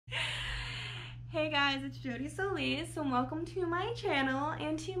guys, it's Jody Solis, and welcome to my channel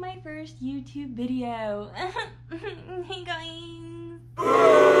and to my first YouTube video. Hey guys!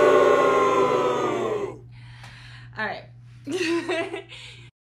 Alright.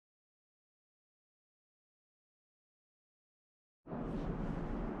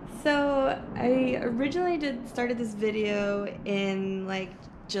 So, I originally started this video in like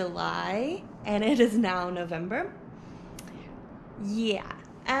July, and it is now November. Yeah.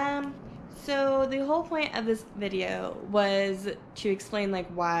 So the whole point of this video was to explain like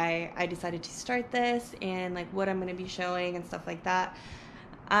why I decided to start this and like what I'm going to be showing and stuff like that.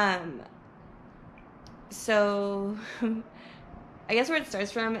 So I guess where it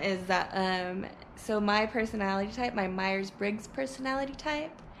starts from is that so my personality type, my Myers-Briggs personality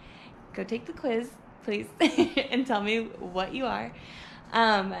type, go take the quiz, please, and tell me what you are.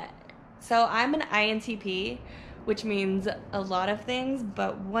 So I'm an INTP, which means a lot of things,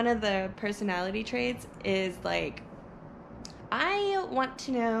 but one of the personality traits is like, I want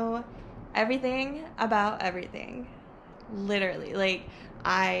to know everything about everything. Literally. Like,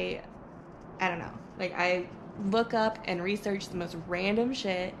 I don't know. Like, I look up and research the most random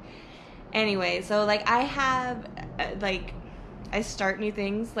shit. Anyway, so like I have, like, I start new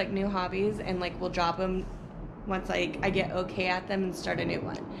things, like new hobbies, and like will drop them once like I get okay at them and start a new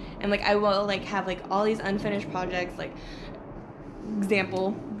one. And like I will like have like all these unfinished projects, like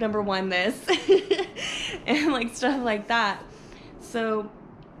example number 1 this and like stuff like that. So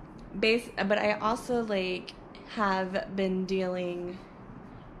but I also like have been dealing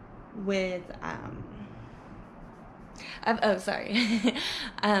with I've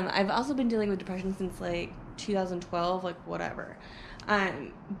also been dealing with depression since like 2012, like whatever.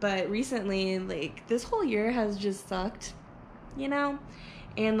 But recently, like, this whole year has just sucked, you know?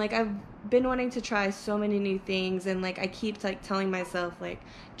 And, like, I've been wanting to try so many new things, and, like, I keep, like, telling myself, like,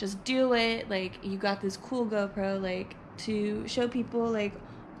 just do it, like, you got this cool GoPro, like, to show people, like,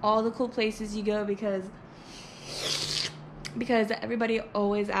 all the cool places you go, because everybody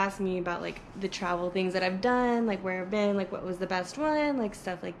always asks me about, like, the travel things that I've done, like, where I've been, like, what was the best one, like,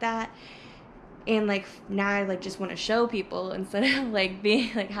 stuff like that. And, like, now I, like, just want to show people instead of, like,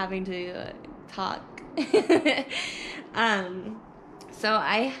 being, like, having to talk. So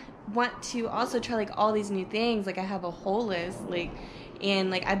I want to also try, like, all these new things. Like, I have a whole list, like,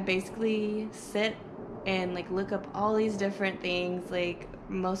 and, like, I basically sit and, like, look up all these different things, like,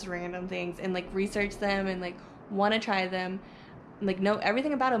 most random things, and, like, research them and, like, want to try them, like, know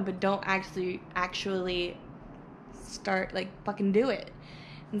everything about them, but don't actually start, like, fucking do it.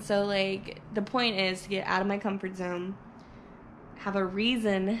 And so, like, the point is to get out of my comfort zone, have a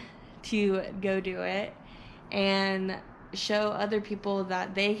reason to go do it, and show other people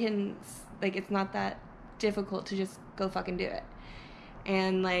that they can, like, it's not that difficult to just go fucking do it.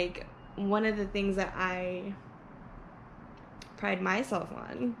 And, like, one of the things that I pride myself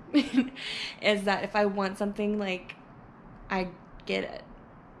on is that if I want something, like, I get it.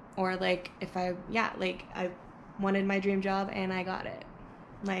 Or, like, if I wanted my dream job and I got it.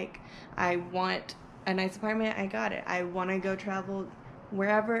 Like, I want a nice apartment, I got it. I want to go travel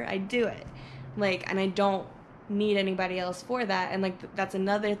wherever, I do it. Like, and I don't need anybody else for that. And, like, that's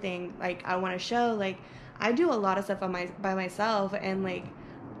another thing, like, I want to show, like, I do a lot of stuff by myself, and, like,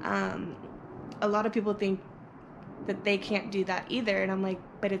 a lot of people think that they can't do that either, and I'm like,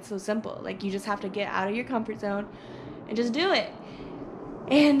 but it's so simple. Like, you just have to get out of your comfort zone and just do it.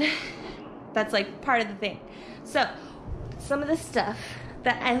 And that's, like, part of the thing. So, some of the stuff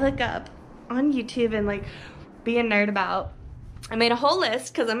that I look up on YouTube and, like, be a nerd about. I made a whole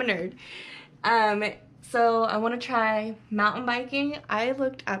list because I'm a nerd. So I want to try mountain biking. I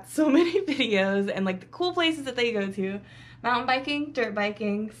looked at so many videos and, like, the cool places that they go to. Mountain biking, dirt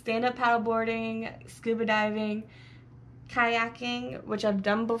biking, stand-up paddleboarding, scuba diving, kayaking, which I've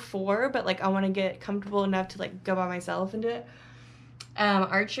done before, but, like, I want to get comfortable enough to, like, go by myself and do it.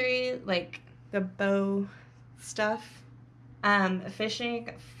 Archery, like, the bow stuff.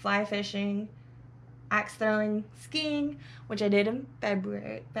 Fishing, fly fishing, axe throwing, skiing, which I did in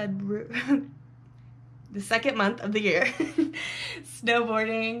February, the second month of the year,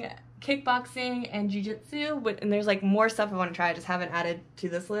 snowboarding, kickboxing, and jiu-jitsu, and there's, like, more stuff I want to try. I just haven't added to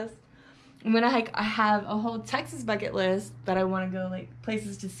this list. And then I have a whole Texas bucket list that I want to go, like,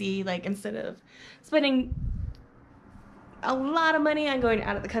 places to see, like, instead of spending a lot of money on going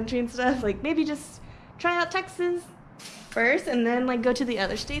out of the country and stuff, like, maybe just try out Texas first and then, like, go to the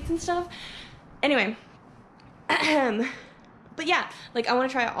other states and stuff. Anyway, but yeah, like, I want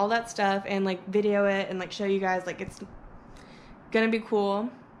to try all that stuff and, like, video it and, like, show you guys, like, it's gonna be cool.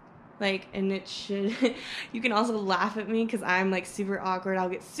 Like, and it should, you can also laugh at me because I'm like super awkward. I'll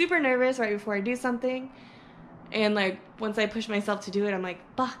get super nervous right before I do something. And like, once I push myself to do it, I'm like,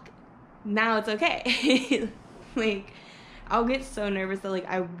 fuck, now it's okay. Like, I'll get so nervous that like,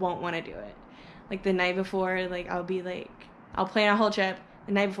 I won't want to do it. Like the night before, like I'll be like, I'll plan a whole trip.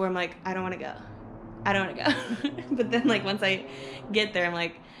 The night before, I'm like, I don't want to go. I don't want to go. But then like, once I get there, I'm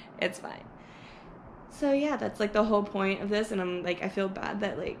like, it's fine. So yeah, that's like the whole point of this. And I'm like, I feel bad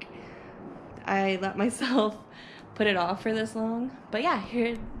that like, I let myself put it off for this long. But yeah,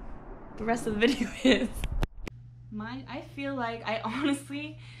 here the rest of the video is. I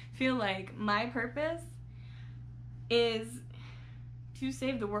honestly feel like my purpose is to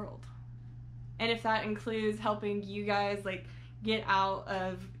save the world. And if that includes helping you guys like get out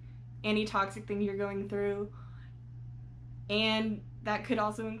of any toxic thing you're going through, and that could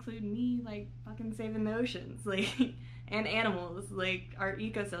also include me like fucking saving the oceans, like, and animals, like our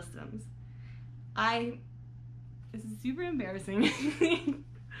ecosystems. This is super embarrassing,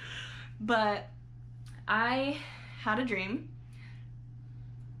 but I had a dream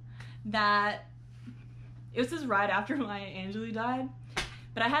that, it was just right after Maya Angelou died,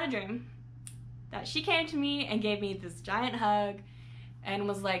 but I had a dream that she came to me and gave me this giant hug and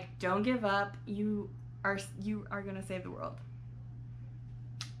was like, don't give up, you are gonna save the world.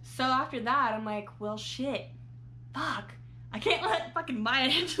 So after that, I'm like, well shit, fuck, I can't let fucking Maya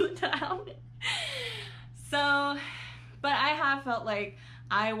Angelou down. So, but I have felt like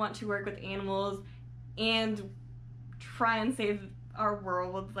I want to work with animals and try and save our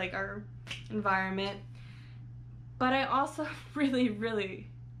world, like our environment. But I also really, really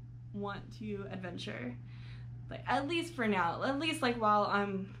want to adventure. Like, at least for now. At least, like, while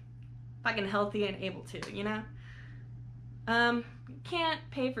I'm fucking healthy and able to, you know? Can't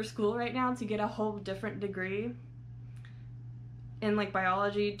pay for school right now to get a whole different degree in, like,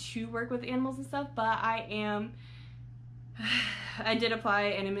 biology to work with animals and stuff, but I did apply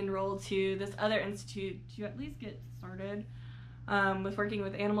and am enrolled to this other institute to at least get started with working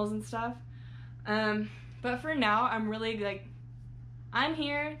with animals and stuff. But for now, I'm really, like, I'm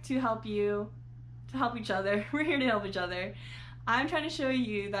here to help you, to help each other. We're here to help each other. I'm trying to show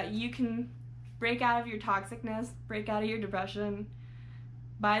you that you can break out of your toxicness, break out of your depression.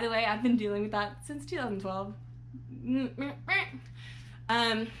 By the way, I've been dealing with that since 2012.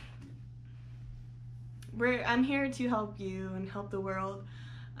 I'm here to help you and help the world.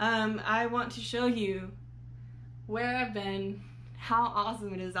 I want to show you where I've been, how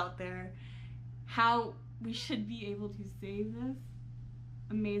awesome it is out there, how we should be able to save this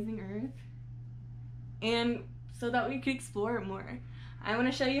amazing earth, and so that we can explore it more. I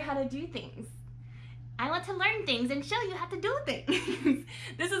want to show you how to do things. I want to learn things and show you how to do things.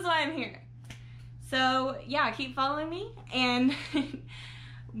 This is why I'm here. So yeah, keep following me, and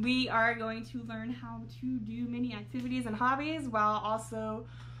we are going to learn how to do many activities and hobbies while also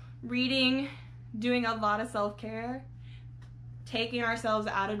reading, doing a lot of self-care, taking ourselves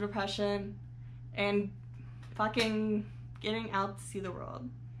out of depression, and fucking getting out to see the world.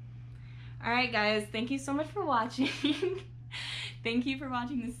 Alright guys, thank you so much for watching. Thank you for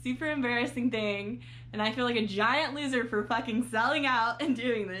watching this super embarrassing thing, and I feel like a giant loser for fucking selling out and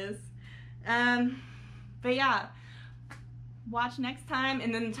doing this. But yeah, watch next time,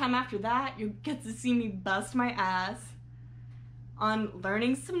 and then the time after that, you'll get to see me bust my ass on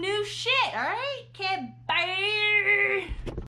learning some new shit, alright? Okay, bye!